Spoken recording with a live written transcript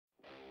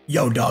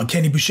Yo dog,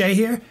 Kenny Boucher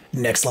here,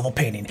 Next Level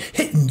Painting,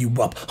 hitting you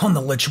up on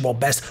the literal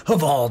best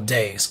of all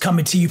days.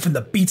 Coming to you from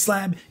the Beats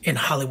Lab in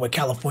Hollywood,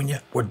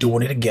 California. We're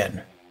doing it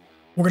again.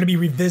 We're going to be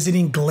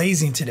revisiting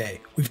glazing today.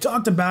 We've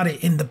talked about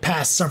it in the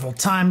past several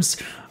times.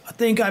 I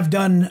think I've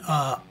done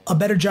a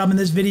better job in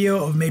this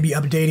video of maybe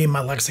updating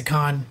my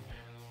lexicon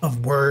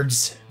of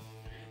words.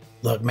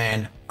 Look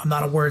man, I'm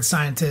not a word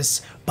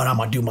scientist, but I'm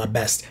going to do my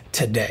best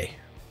today.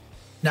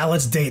 Now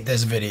let's date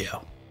this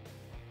video.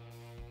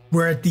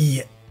 We're at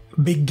the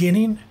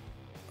beginning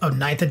of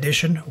 9th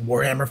edition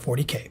Warhammer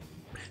 40k.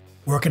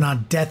 Working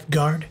on Death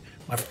Guard,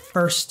 my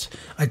first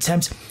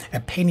attempt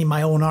at painting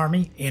my own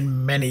army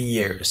in many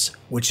years,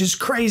 which is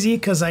crazy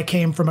because I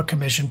came from a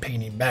commission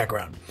painting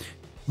background.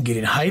 I'm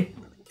getting hype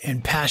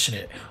and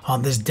passionate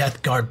on this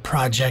Death Guard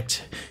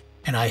project,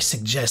 and I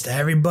suggest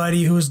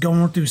everybody who's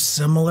going through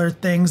similar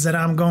things that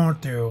I'm going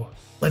through,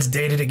 let's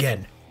date it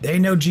again. They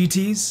know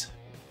GTs,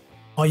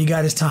 all you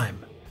got is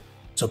time.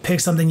 So pick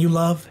something you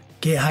love,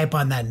 get hype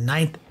on that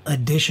 9th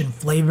edition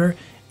flavor,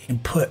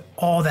 and put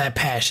all that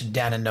passion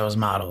down in those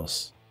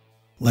models.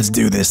 Let's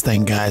do this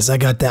thing, guys. I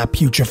got that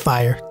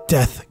Putrefier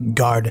Death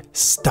Guard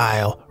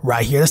style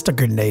right here. That's the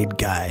grenade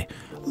guy.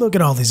 Look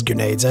at all these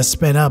grenades. I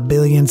spent a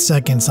billion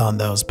seconds on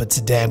those, but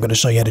today I'm going to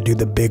show you how to do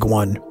the big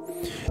one.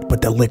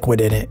 Put the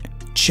liquid in it,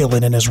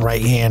 chilling in his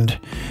right hand,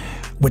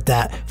 with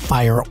that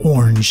fire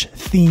orange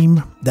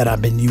theme that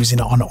I've been using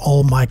on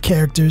all my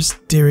characters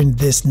during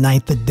this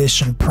 9th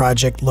edition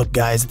project. Look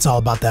guys, it's all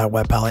about that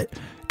wet palette.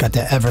 Got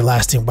that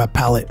everlasting wet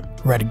palette,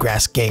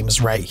 Redgrass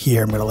Games right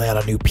here. I'm gonna lay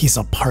out a new piece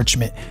of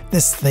parchment.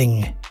 This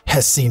thing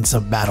has seen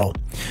some battle.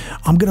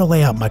 I'm gonna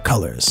lay out my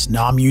colors.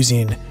 Now I'm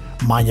using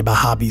Manya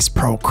Hobbies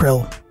Pro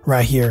Acryl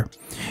right here.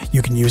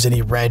 You can use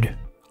any red,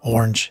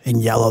 orange,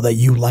 and yellow that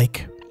you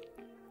like.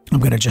 I'm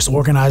gonna just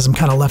organize them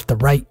kind of left to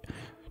right,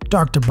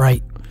 dark to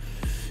bright.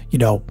 You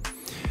know,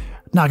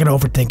 not going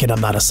to overthink it. I'm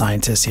not a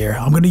scientist here.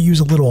 I'm going to use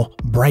a little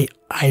bright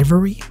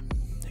ivory,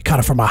 kind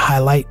of for my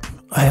highlight.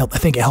 I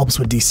think it helps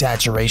with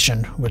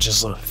desaturation, which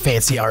is a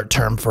fancy art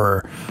term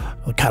for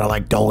kind of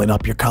like dulling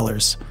up your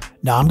colors.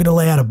 Now I'm going to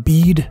lay out a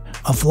bead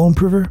of flow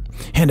improver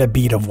and a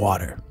bead of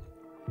water.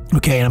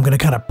 Okay, and I'm going to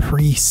kind of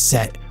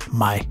preset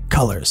my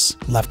colors.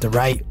 Left to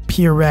right,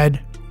 pure red,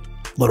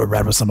 a little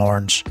red with some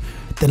orange.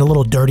 Then a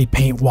little dirty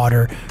paint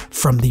water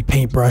from the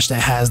paintbrush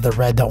that has the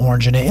red, the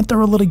orange in it, and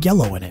throw a little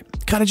yellow in it.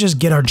 Kind of just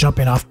get our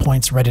jumping off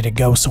points ready to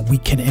go so we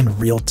can in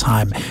real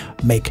time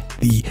make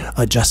the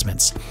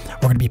adjustments. We're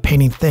going to be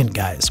painting thin,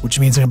 guys, which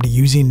means I'm going to be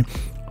using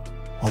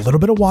a little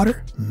bit of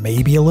water,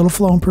 maybe a little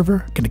flow improver.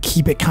 Going to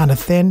keep it kind of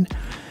thin.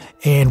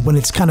 And when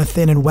it's kind of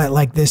thin and wet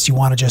like this, you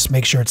want to just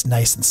make sure it's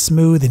nice and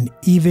smooth and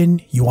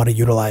even. You want to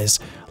utilize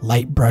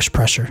light brush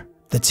pressure,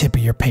 the tip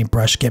of your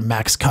paintbrush, get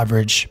max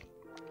coverage.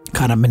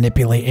 Kind of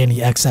manipulate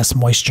any excess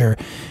moisture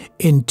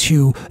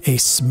into a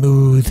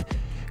smooth,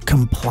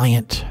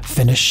 compliant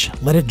finish.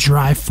 Let it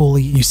dry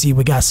fully. You see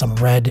we got some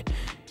red.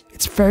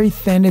 It's very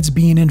thin. It's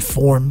being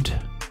informed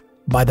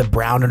by the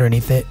brown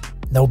underneath it.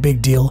 No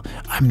big deal.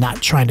 I'm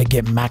not trying to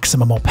get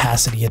maximum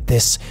opacity at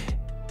this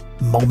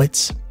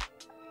moment.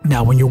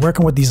 Now, when you're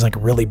working with these like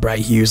really bright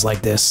hues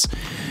like this,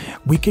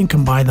 we can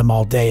combine them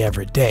all day,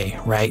 every day,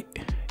 right?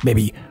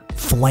 Maybe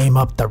flame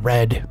up the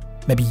red,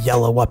 maybe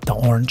yellow up the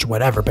orange,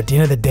 whatever. But at the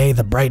end of the day,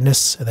 the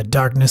brightness and the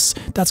darkness,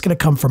 that's going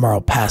to come from our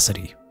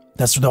opacity.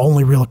 That's the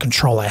only real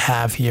control I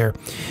have here.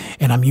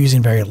 And I'm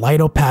using very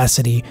light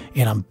opacity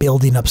and I'm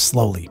building up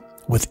slowly.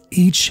 With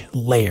each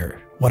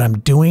layer, what I'm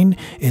doing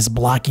is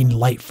blocking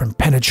light from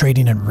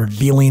penetrating and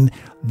revealing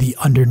the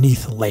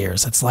underneath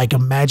layers. It's like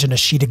imagine a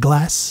sheet of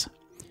glass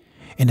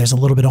and there's a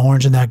little bit of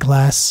orange in that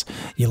glass.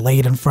 You lay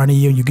it in front of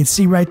you. You can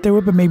see right through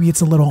it, but maybe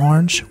it's a little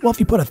orange. Well, if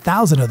you put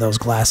 1,000 of those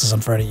glasses in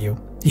front of you,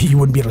 you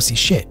wouldn't be able to see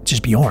shit,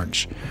 just be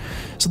orange.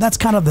 So that's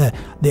kind of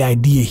the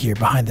idea here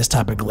behind this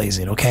type of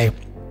glazing, okay?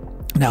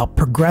 Now,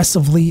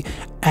 progressively,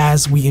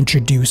 as we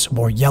introduce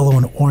more yellow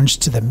and orange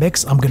to the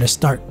mix, I'm going to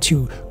start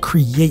to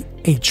create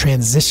a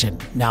transition.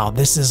 Now,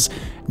 this is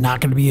not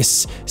going to be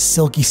as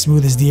silky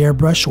smooth as the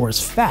airbrush or as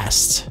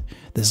fast.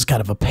 This is kind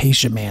of a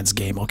patient man's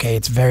game, okay?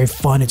 It's very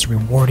fun. It's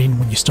rewarding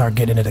when you start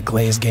getting into the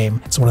glaze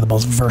game. It's one of the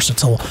most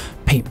versatile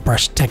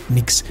paintbrush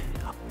techniques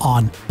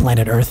on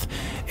planet Earth.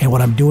 And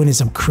what I'm doing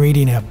is I'm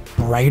creating a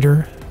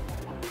brighter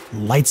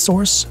light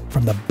source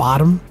from the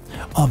bottom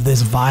of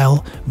this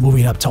vial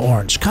moving up to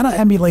orange, kind of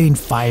emulating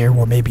fire,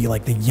 where maybe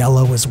like the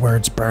yellow is where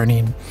it's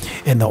burning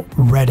and the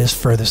red is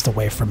furthest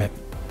away from it.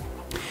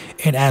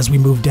 And as we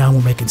move down,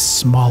 we're making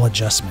small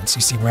adjustments.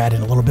 You see we're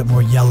adding a little bit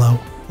more yellow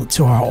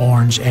to our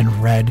orange and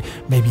red.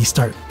 Maybe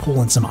start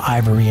pulling some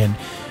ivory in,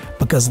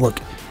 because look,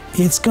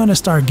 it's gonna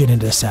start getting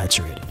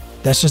desaturated.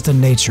 That's just the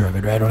nature of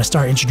it, right? When I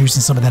start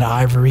introducing some of that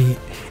ivory,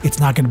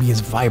 it's not going to be as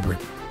vibrant.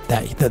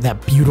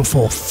 That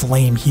beautiful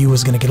flame hue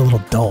is going to get a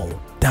little dull.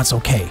 That's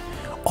okay.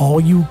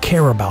 All you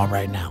care about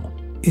right now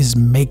is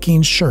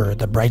making sure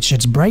the bright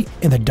shit's bright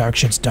and the dark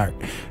shit's dark.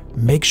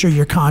 Make sure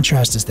your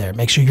contrast is there.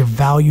 Make sure your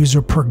values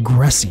are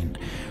progressing.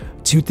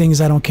 Two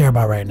things I don't care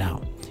about right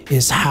now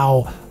is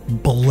how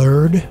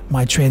blurred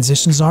my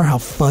transitions are, how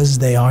fuzzed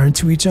they are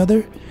into each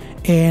other,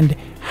 and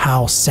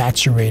how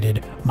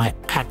saturated my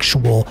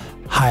actual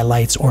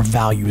highlights or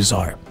values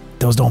are.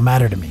 Those don't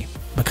matter to me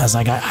because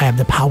I have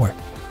the power,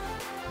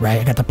 right?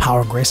 I got the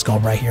power of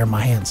Grayskull right here in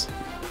my hands.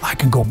 I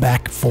can go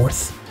back and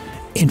forth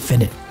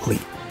infinitely.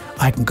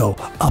 I can go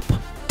up,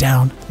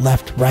 down,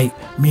 left, right,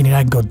 meaning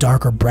I can go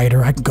darker,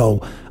 brighter. I can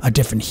go a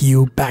different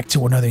hue, back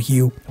to another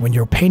hue. When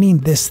you're painting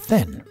this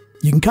thin,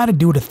 you can kind of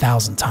do it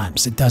 1,000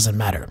 times. It doesn't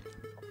matter.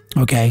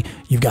 Okay?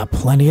 You've got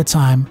plenty of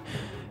time.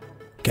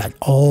 Got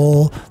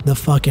all the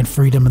fucking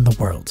freedom in the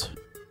world.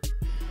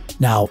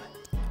 Now,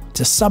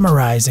 to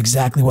summarize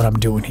exactly what I'm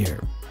doing here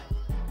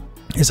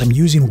is I'm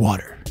using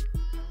water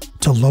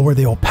to lower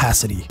the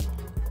opacity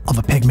of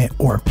a pigment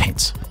or a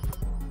paint.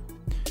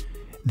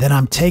 Then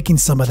I'm taking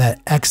some of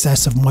that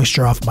excess of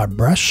moisture off my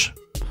brush,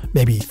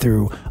 maybe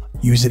through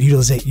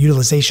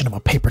utilization of a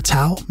paper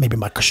towel, maybe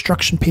my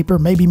construction paper,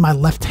 maybe my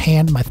left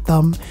hand, my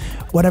thumb,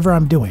 whatever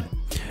I'm doing.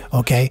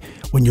 Okay,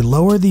 when you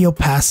lower the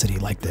opacity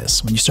like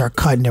this, when you start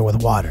cutting it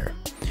with water,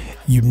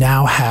 you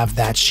now have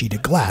that sheet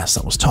of glass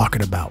I was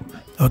talking about.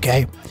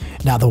 Okay,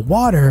 now the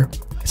water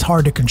is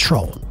hard to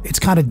control. It's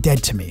kind of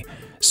dead to me.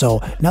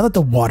 So now that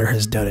the water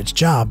has done its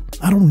job,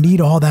 I don't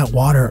need all that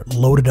water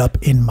loaded up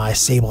in my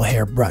sable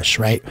hair brush,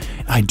 right?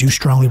 I do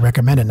strongly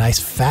recommend a nice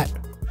fat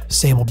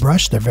sable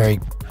brush. They're very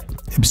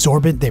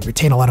absorbent. They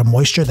retain a lot of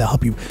moisture. They'll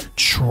help you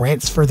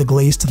transfer the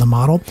glaze to the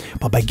model.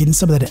 But by getting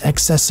some of that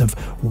excess of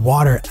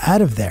water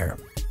out of there,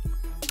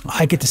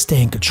 I get to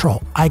stay in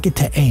control. I get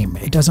to aim.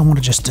 It doesn't want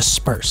to just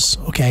disperse,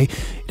 okay?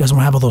 It doesn't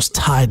want to have all those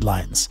tide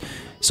lines.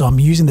 So I'm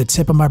using the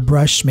tip of my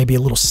brush, maybe a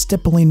little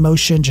stippling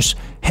motion, just,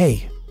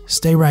 hey,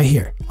 stay right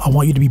here. I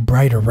want you to be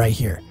brighter right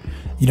here.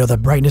 You know, the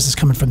brightness is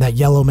coming from that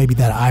yellow, maybe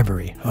that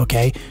ivory,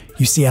 okay?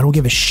 You see, I don't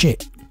give a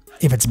shit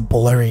if it's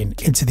blurring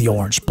into the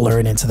orange,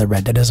 blurring into the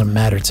red. That doesn't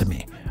matter to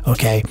me,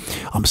 okay?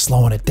 I'm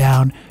slowing it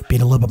down,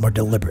 being a little bit more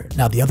deliberate.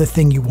 Now, the other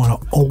thing you want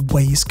to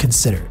always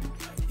consider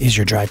is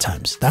your dry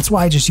times. That's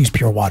why I just use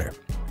pure water.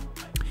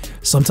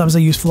 Sometimes I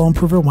use Flow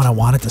Improver when I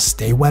want it to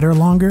stay wetter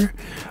longer,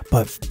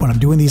 but when I'm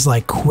doing these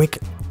like quick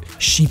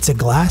sheets of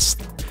glass,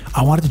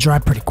 I want it to dry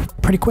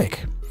pretty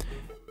quick.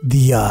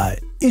 The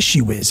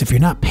issue is if you're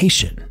not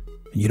patient,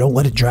 you don't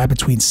let it dry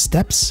between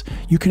steps,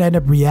 you can end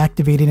up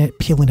reactivating it,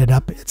 peeling it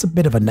up. It's a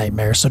bit of a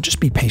nightmare, so just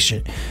be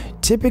patient.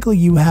 Typically,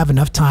 you have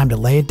enough time to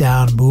lay it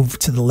down, move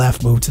to the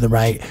left, move to the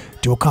right,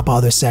 do a couple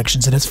other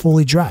sections, and it's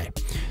fully dry.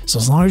 So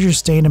as long as you're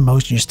staying in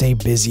motion, you stay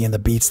busy in the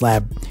Beats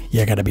Lab,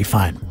 you're gonna be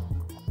fine.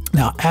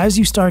 Now, as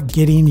you start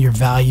getting your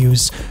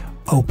values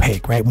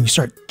opaque, right? When you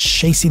start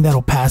chasing that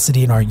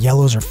opacity and our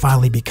yellows are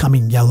finally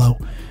becoming yellow,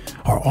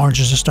 our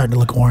oranges are starting to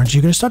look orange,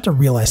 you're gonna start to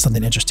realize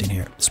something interesting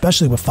here,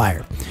 especially with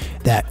fire,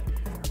 that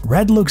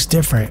red looks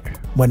different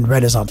when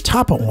red is on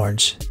top of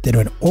orange than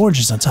when orange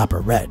is on top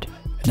of red.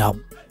 Now,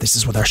 this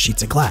is with our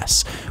sheets of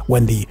glass.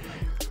 When the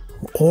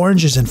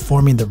orange is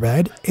informing the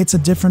red, it's a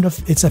different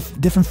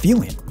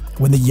feeling.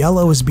 When the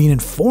yellow is being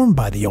informed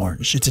by the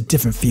orange, it's a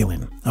different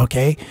feeling,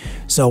 okay?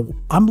 So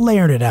I'm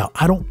layering it out.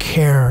 I don't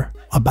care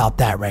about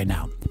that right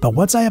now. But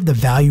once I have the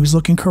values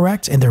looking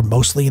correct, and they're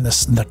mostly in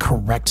the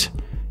correct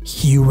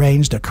hue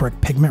range, the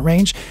correct pigment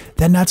range,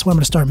 then that's when I'm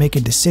gonna start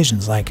making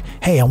decisions like,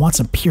 hey, I want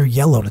some pure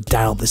yellow to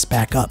dial this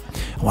back up.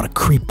 I wanna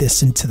creep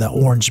this into the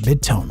orange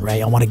midtone,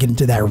 right? I wanna get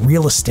into that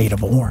real estate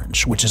of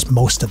orange, which is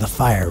most of the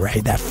fire,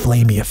 right? That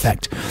flamey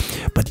effect.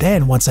 But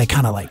then once I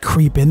kind of like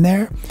creep in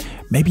there,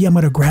 maybe I'm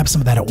gonna grab some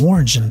of that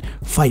orange and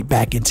fight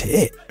back into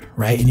it,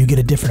 right? And you get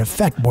a different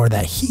effect, more of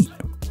that heat.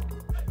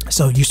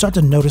 So you start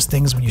to notice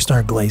things when you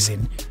start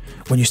glazing,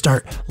 when you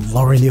start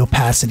lowering the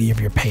opacity of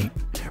your paint,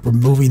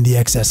 removing the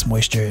excess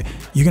moisture,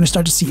 you're gonna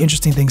start to see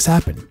interesting things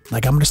happen.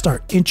 Like I'm gonna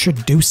start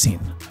introducing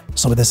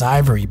some of this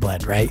ivory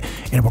blend, right?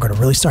 And we're gonna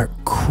really start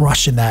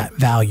crushing that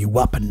value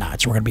up a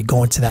notch. We're gonna be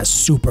going to that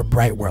super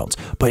bright world,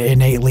 but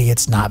innately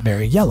it's not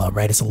very yellow,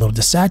 right? It's a little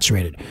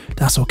desaturated.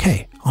 That's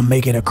okay. I'm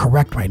making it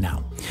correct right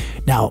now.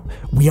 Now,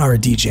 we are a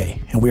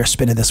DJ and we are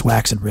spinning this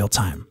wax in real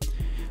time.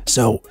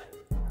 So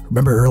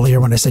remember earlier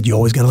when I said you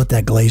always gotta let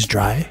that glaze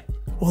dry?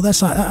 Well,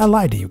 that's not, I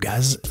lied to you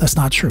guys. That's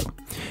not true.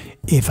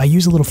 If I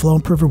use a little Flow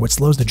Improver, which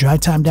slows the dry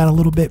time down a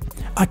little bit,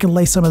 I can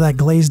lay some of that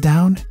glaze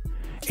down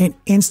and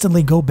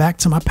instantly go back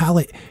to my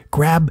palette,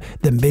 grab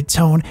the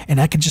midtone, and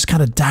I can just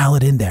kind of dial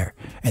it in there.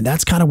 And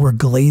that's kind of where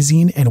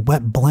glazing and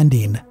wet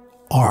blending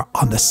are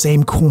on the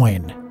same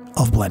coin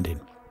of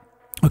blending.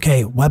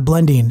 Okay, wet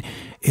blending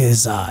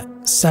is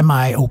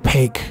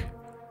semi-opaque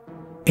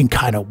and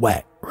kind of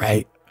wet,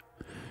 right?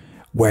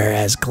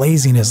 Whereas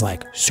glazing is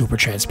like super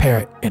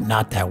transparent and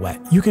not that wet.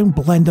 You can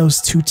blend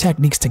those two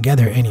techniques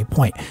together at any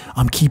point.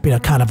 I'm keeping a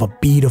kind of a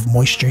bead of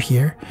moisture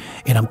here,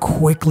 and I'm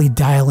quickly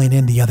dialing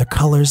in the other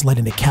colors,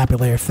 letting the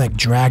capillary effect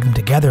drag them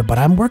together, but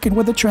I'm working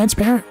with a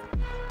transparent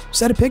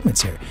set of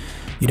pigments here.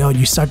 You know,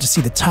 you start to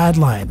see the tide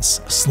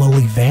lines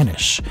slowly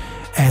vanish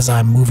as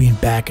I'm moving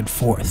back and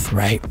forth,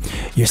 right?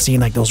 You're seeing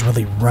like those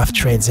really rough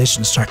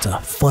transitions start to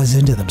fuzz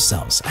into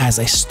themselves as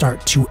I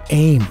start to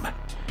aim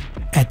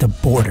at the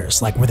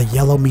borders, like where the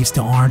yellow meets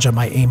the orange, I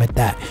might aim at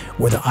that.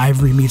 Where the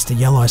ivory meets the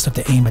yellow, I start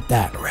to aim at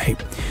that,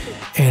 right?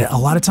 And a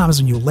lot of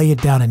times when you lay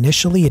it down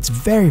initially, it's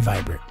very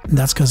vibrant. And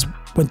that's because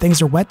when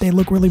things are wet, they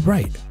look really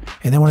bright.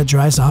 And then when it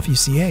dries off, you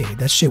see, hey,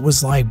 that shit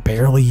was like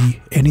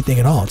barely anything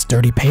at all. It's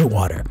dirty paint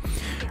water,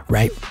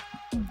 right?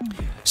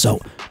 So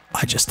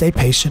I just stay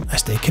patient, I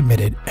stay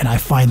committed, and I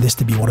find this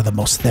to be one of the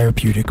most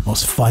therapeutic,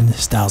 most fun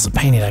styles of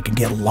painting. I can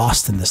get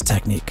lost in this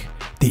technique.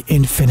 The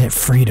infinite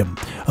freedom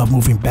of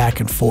moving back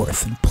and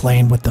forth and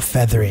playing with the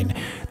feathering,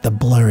 the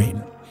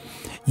blurring.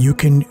 You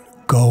can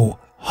go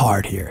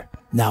hard here.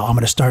 Now I'm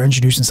going to start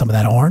introducing some of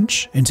that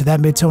orange into that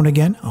mid-tone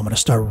again. I'm going to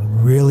start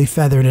really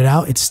feathering it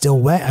out. It's still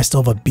wet. I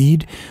still have a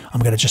bead. I'm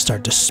going to just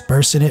start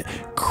dispersing it,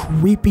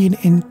 creeping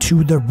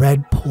into the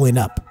red, pulling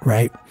up,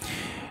 right?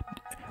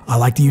 I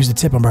like to use the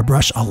tip of my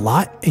brush a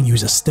lot and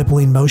use a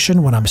stippling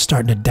motion when I'm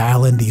starting to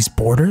dial in these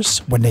borders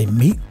when they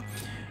meet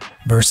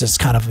versus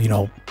kind of, you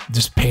know,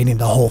 just painting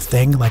the whole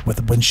thing like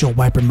with windshield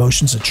wiper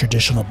motions, a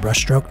traditional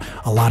brushstroke.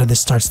 A lot of this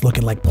starts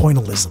looking like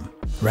pointillism,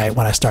 right?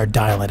 When I start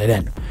dialing it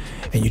in.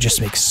 And you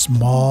just make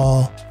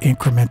small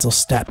incremental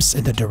steps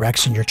in the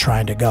direction you're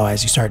trying to go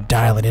as you start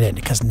dialing it in,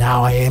 because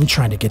now I am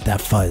trying to get that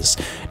fuzz.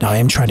 Now I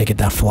am trying to get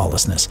that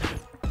flawlessness.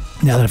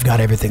 Now that I've got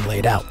everything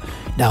laid out.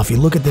 Now, if you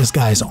look at this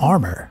guy's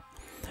armor,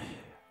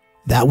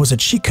 that was a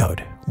cheat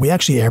code. We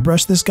actually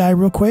airbrushed this guy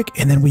real quick,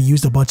 and then we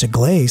used a bunch of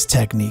glaze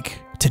technique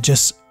to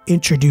just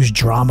introduce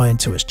drama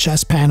into his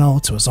chest panel,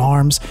 to his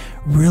arms,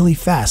 really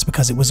fast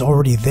because it was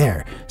already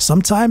there.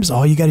 Sometimes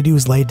all you got to do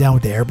is lay it down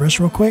with the airbrush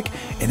real quick,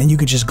 and then you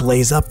could just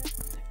glaze up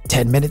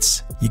 10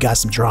 minutes, you got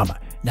some drama.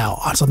 Now,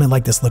 on something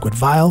like this liquid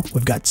vial,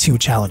 we've got two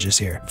challenges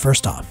here.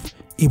 First off,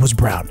 it was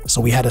brown, so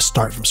we had to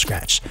start from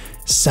scratch.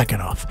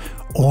 Second off,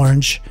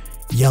 orange,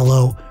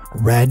 yellow,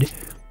 red.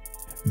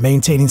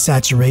 Maintaining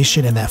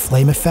saturation and that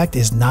flame effect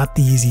is not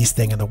the easiest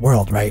thing in the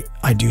world, right?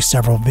 I do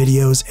several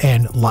videos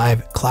and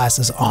live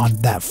classes on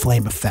that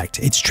flame effect.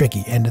 It's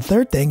tricky. And the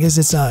third thing is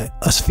it's a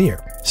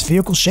sphere,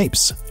 spherical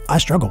shapes. I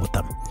struggle with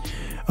them,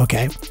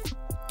 okay?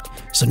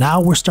 So now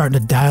we're starting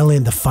to dial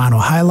in the final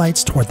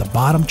highlights toward the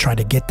bottom, try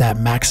to get that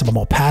maximum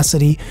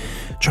opacity,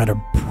 try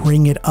to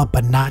bring it up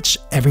a notch.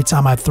 Every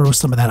time I throw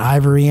some of that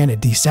ivory in,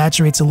 it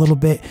desaturates a little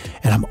bit,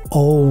 and I'm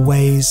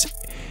always,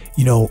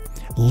 you know,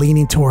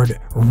 leaning toward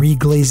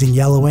reglazing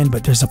yellow in,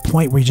 but there's a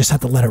point where you just have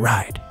to let it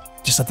ride.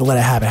 Just have to let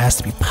it happen. It has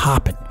to be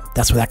popping.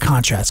 That's where that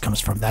contrast comes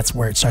from. That's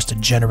where it starts to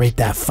generate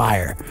that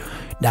fire.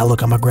 Now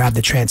look, I'm gonna grab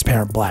the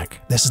transparent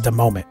black. This is the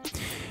moment.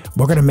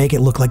 We're gonna make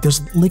it look like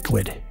there's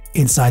liquid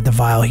inside the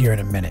vial here in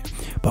a minute.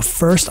 But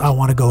first I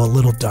wanna go a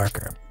little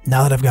darker.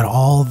 Now that I've got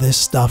all this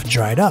stuff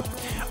dried up,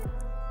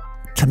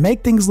 to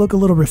make things look a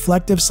little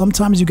reflective,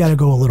 sometimes you gotta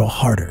go a little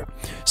harder.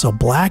 So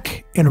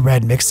black and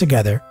red mixed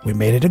together, we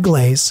made it a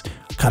glaze,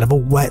 kind of a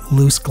wet,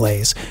 loose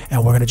glaze,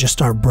 and we're gonna just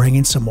start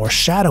bringing some more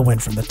shadow in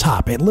from the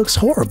top. It looks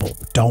horrible,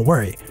 don't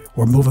worry.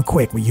 We're moving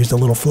quick. We used a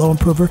little flow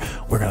improver.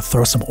 We're gonna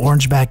throw some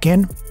orange back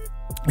in.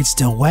 It's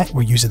still wet.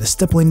 We're using the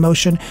stippling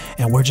motion,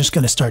 and we're just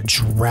gonna start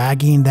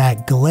dragging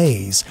that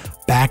glaze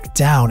back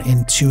down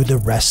into the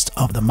rest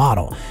of the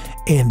model.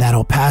 And that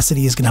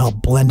opacity is going to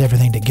help blend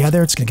everything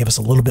together. It's going to give us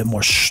a little bit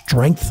more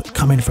strength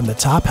coming from the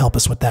top, help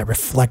us with that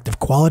reflective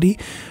quality.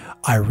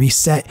 I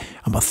reset.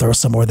 I'm going to throw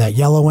some more of that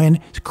yellow in,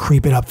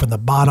 creep it up from the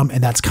bottom,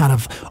 and that's kind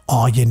of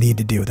all you need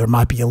to do. There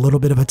might be a little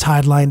bit of a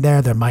tide line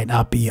there. There might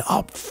not be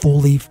a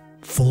fully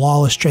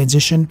flawless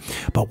transition,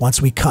 but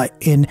once we cut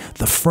in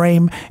the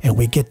frame and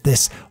we get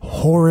this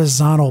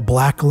horizontal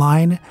black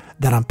line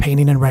that I'm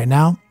painting in right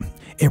now,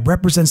 it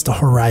represents the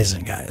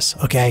horizon, guys,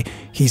 okay?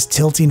 He's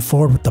tilting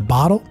forward with the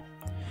bottle,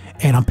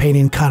 and I'm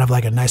painting kind of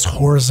like a nice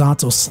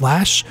horizontal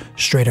slash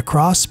straight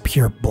across,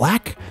 pure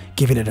black,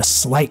 giving it a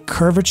slight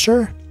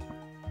curvature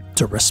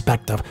to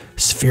respect the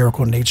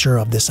spherical nature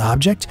of this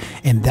object.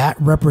 And that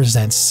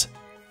represents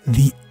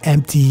the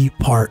empty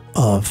part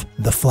of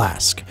the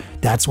flask.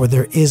 That's where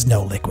there is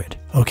no liquid,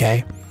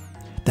 okay?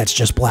 That's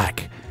just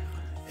black.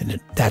 And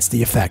that's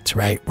the effect,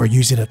 right? We're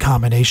using a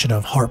combination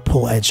of heart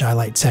pull edge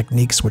highlight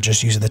techniques. We're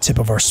just using the tip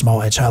of our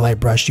small edge highlight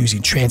brush,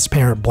 using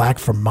transparent black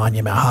from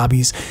Monument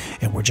Hobbies.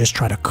 And we're just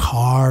trying to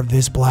carve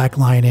this black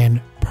line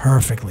in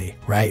perfectly,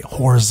 right?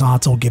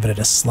 Horizontal, giving it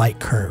a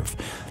slight curve.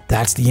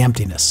 That's the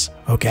emptiness,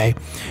 okay?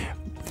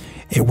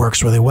 It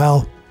works really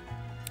well.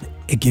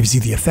 It gives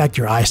you the effect.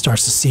 Your eye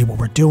starts to see what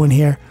we're doing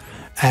here.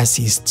 As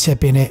he's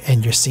tipping it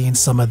and you're seeing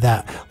some of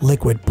that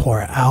liquid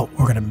pour out,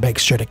 we're going to make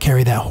sure to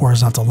carry that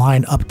horizontal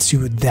line up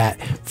to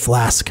that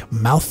flask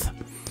mouth.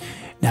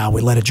 Now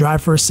we let it dry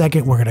for a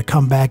second. We're going to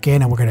come back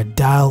in and we're going to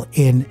dial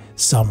in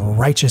some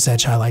righteous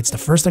edge highlights. The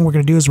first thing we're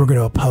going to do is we're going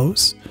to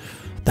oppose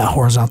that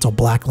horizontal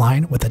black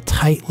line with a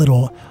tight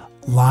little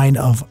line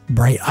of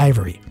bright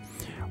ivory.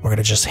 We're going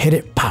to just hit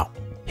it, pow,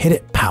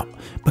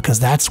 because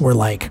that's where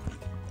like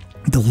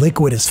the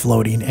liquid is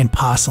floating and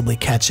possibly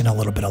catching a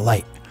little bit of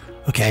light.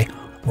 Okay,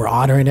 we're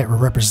honoring it, we're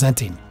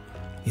representing.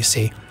 You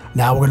see,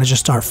 now we're going to just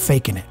start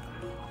faking it.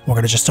 We're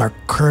going to just start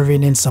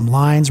curving in some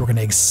lines. We're going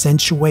to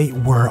accentuate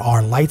where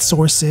our light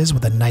source is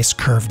with a nice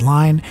curved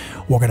line.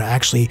 We're going to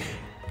actually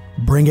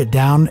bring it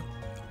down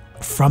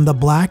from the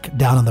black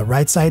down on the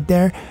right side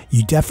there.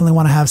 You definitely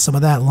want to have some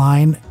of that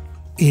line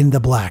in the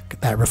black.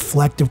 That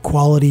reflective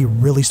quality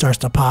really starts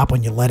to pop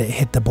when you let it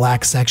hit the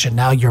black section.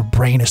 Now your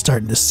brain is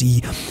starting to see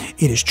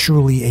it is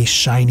truly a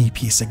shiny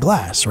piece of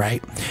glass,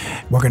 right?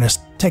 We're going to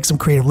take some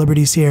creative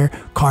liberties here,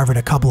 carve in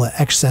a couple of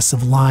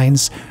excessive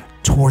lines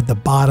toward the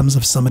bottoms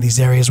of some of these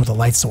areas where the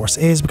light source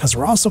is, because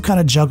we're also kind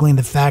of juggling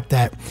the fact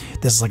that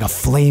this is like a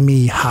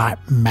flamey, hot,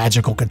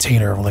 magical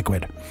container of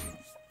liquid.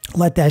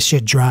 Let that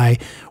shit dry.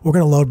 We're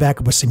going to load back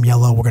up with some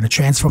yellow. We're going to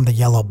transform the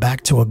yellow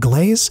back to a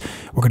glaze.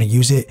 We're going to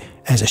use it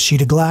as a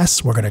sheet of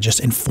glass. We're going to just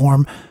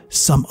inform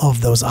some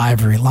of those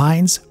ivory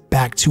lines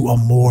back to a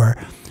more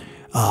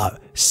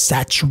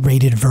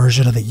saturated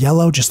version of the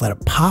yellow. Just let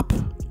it pop.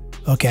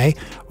 Okay.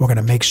 We're going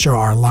to make sure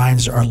our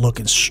lines are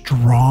looking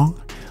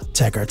strong.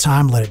 Take our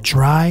time, let it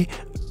dry.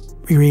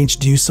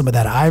 Reintroduce some of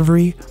that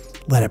ivory.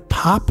 Let it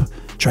pop.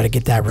 Try to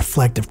get that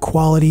reflective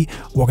quality.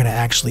 We're going to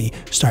actually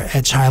start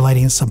edge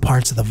highlighting some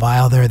parts of the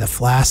vial there, the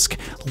flask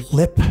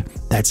lip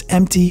that's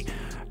empty.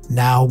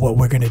 Now what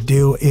we're going to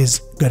do is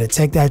going to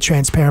take that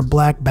transparent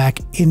black back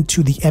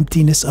into the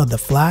emptiness of the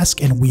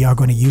flask, and we are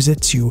going to use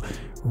it to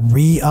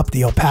re-up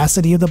the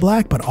opacity of the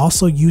black, but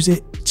also use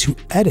it to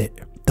edit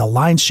the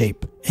line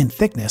shape and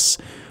thickness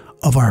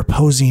of our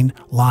opposing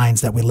lines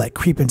that we let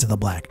creep into the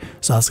black.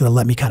 So that's going to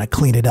let me kind of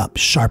clean it up,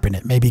 sharpen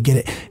it, maybe get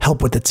it,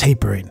 help with the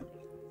tapering.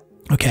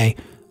 Okay.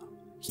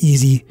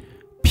 Easy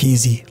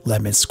peasy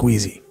lemon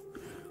squeezy.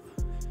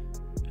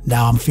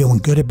 Now I'm feeling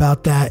good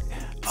about that.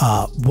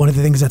 One of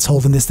the things that's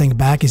holding this thing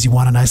back is you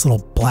want a nice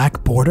little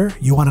black border.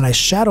 You want a nice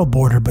shadow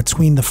border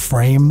between the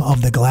frame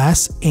of the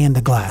glass and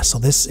the glass. So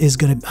this is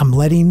I'm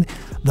letting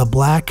the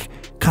black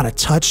kind of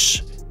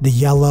touch the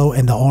yellow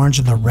and the orange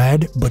and the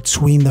red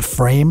between the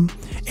frame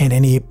and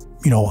any,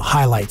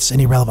 highlights,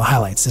 any relevant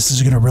highlights. This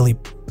is going to really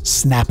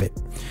snap it.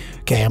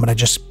 Okay, I'm going to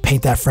just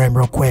paint that frame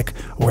real quick.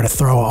 We're going to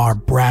throw our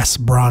brass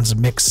bronze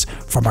mix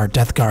from our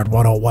Death Guard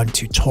 101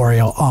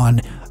 tutorial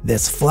on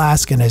this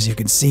flask. And as you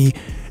can see,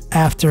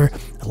 after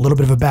a little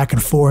bit of a back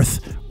and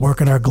forth,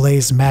 working our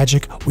glaze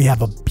magic, we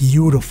have a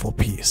beautiful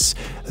piece.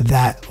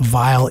 That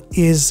vial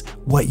is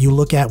what you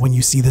look at when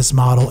you see this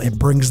model. It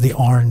brings the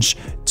orange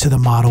to the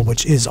model,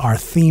 which is our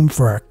theme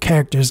for our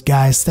characters.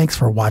 Guys, thanks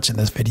for watching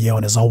this video,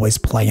 and as always,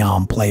 play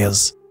on,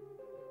 players.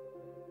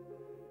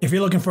 If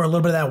you're looking for a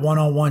little bit of that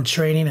one-on-one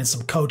training and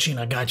some coaching,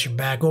 I got your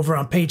back. Over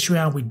on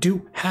Patreon, we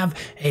do have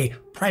a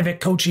private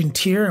coaching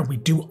tier, and we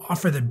do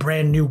offer the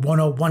brand new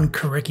 101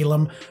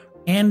 curriculum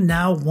and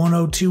now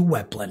 102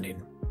 wet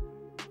blending.